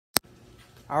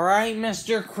Alright,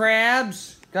 Mr.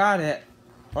 Krabs. Got it.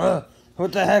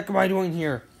 What the heck am I doing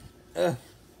here?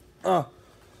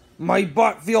 My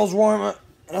butt feels warm.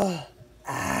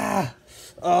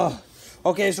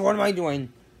 Okay, so what am I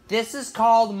doing? This is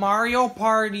called Mario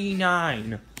Party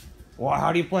 9. Well,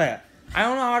 how do you play it? I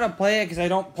don't know how to play it because I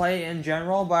don't play it in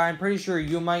general, but I'm pretty sure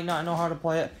you might not know how to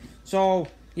play it. So,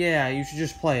 yeah, you should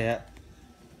just play it.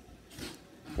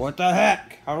 What the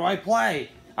heck? How do I play?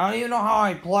 I don't even know how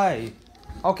I play.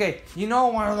 Okay, you know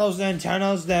one of those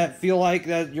antennas that feel like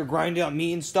that you're grinding up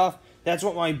meat and stuff? That's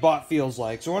what my butt feels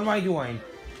like. So what am I doing?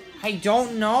 I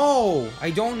don't know. I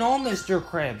don't know, Mr.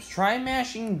 Krabs. Try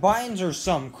mashing buttons or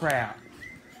some crap.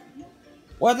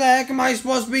 What the heck am I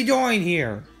supposed to be doing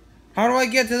here? How do I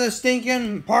get to the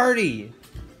stinking party?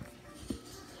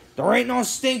 There ain't no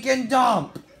stinking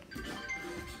dump.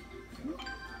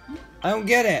 I don't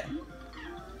get it.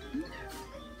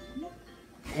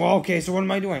 Well, okay, so what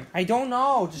am I doing? I don't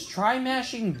know. Just try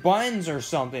mashing buttons or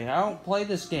something. I don't play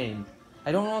this game.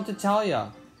 I don't know what to tell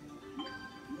you.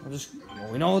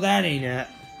 We know that ain't it.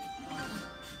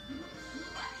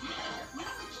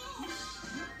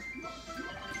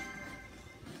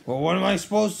 Well, what am I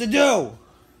supposed to do?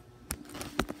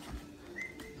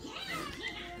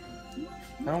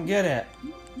 I don't get it.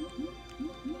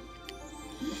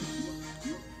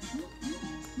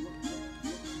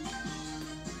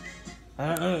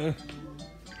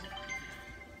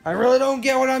 I really don't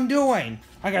get what I'm doing.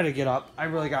 I gotta get up. I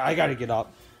gotta get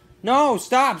up. No,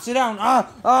 stop. Sit down.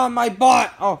 My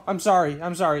butt. Oh, I'm sorry.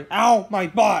 Ow, my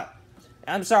butt.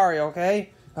 I'm sorry,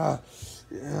 okay?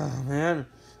 Man.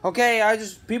 Okay,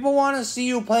 people want to see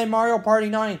you play Mario Party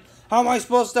 9. How am I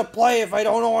supposed to play if I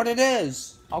don't know what it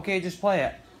is? Okay, just play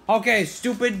it. Okay,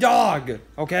 stupid dog.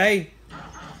 Okay?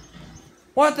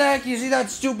 What the heck? You see that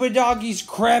stupid dog? He's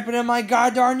crapping in my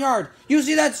goddamn yard. You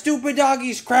see that stupid dog?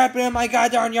 He's crapping in my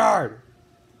goddamn yard.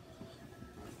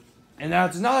 And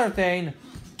that's another thing.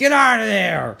 Get out of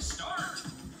there.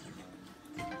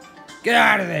 Get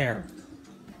out of there.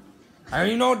 I don't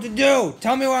even know what to do.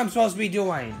 Tell me what I'm supposed to be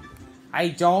doing. I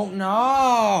don't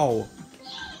know.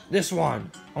 This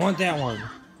one. I want that one.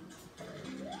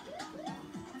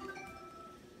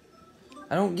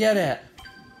 I don't get it.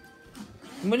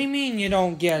 What do you mean you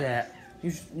don't get it?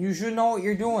 You should know what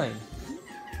you're doing.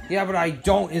 Yeah, but I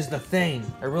don't is the thing.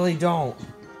 I really don't.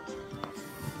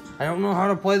 I don't know how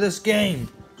to play this game.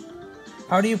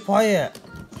 How do you play it?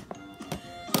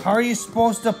 How are you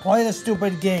supposed to play the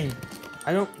stupid game?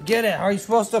 I don't get it. How are you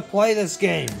supposed to play this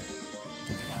game?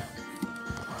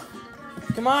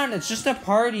 Come on, it's just a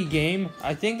party game.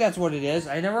 I think that's what it is.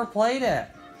 I never played it.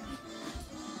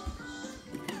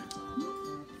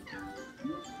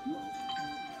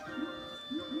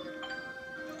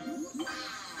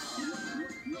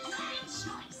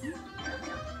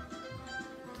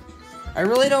 I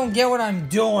really don't get what I'm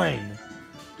doing.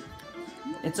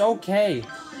 It's okay.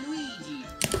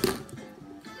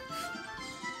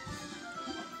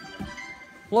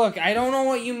 Look, I don't know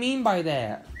what you mean by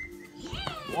that.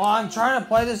 Well, I'm trying to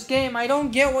play this game. I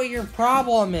don't get what your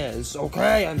problem is,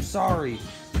 okay? I'm sorry,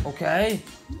 okay?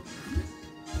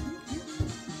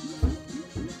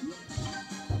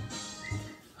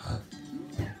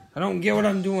 I don't get what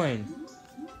I'm doing.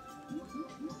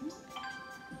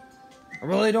 I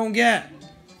really don't get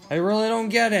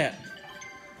it.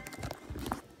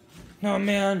 No,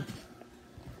 man.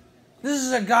 This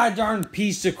is a goddamn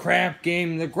piece of crap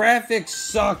game. The graphics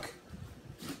suck.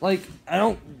 Like, I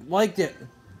don't like it.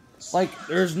 Like,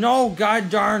 there's no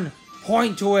goddamn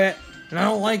point to it. And I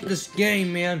don't like this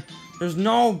game, man. There's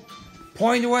no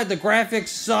point to it. The graphics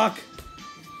suck.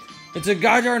 It's a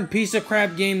goddamn piece of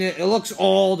crap game. It looks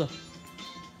old.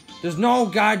 There's no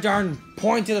goddamn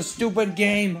point to the stupid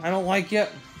game. I don't like it.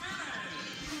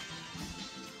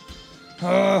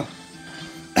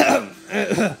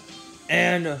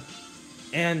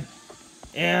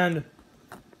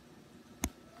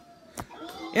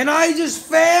 And I just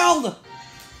failed!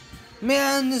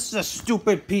 Man, this is a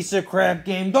stupid piece of crap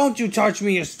game. Don't you touch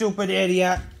me, you stupid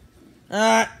idiot.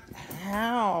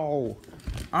 How?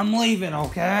 I'm leaving,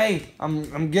 okay?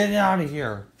 I'm getting out of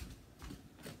here.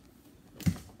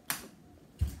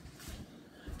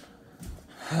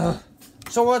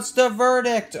 So what's the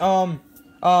verdict? Mr.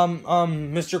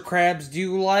 Krabs, do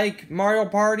you like Mario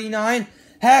Party 9?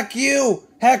 Heck you!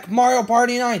 Heck Mario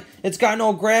Party 9! It's got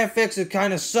no graphics, it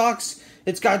kinda sucks.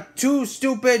 It's got two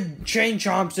stupid chain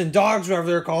chomps and dogs, whatever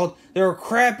they're called. They're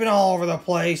crapping all over the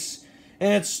place.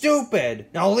 And it's stupid.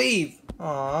 Now leave.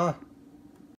 Aww.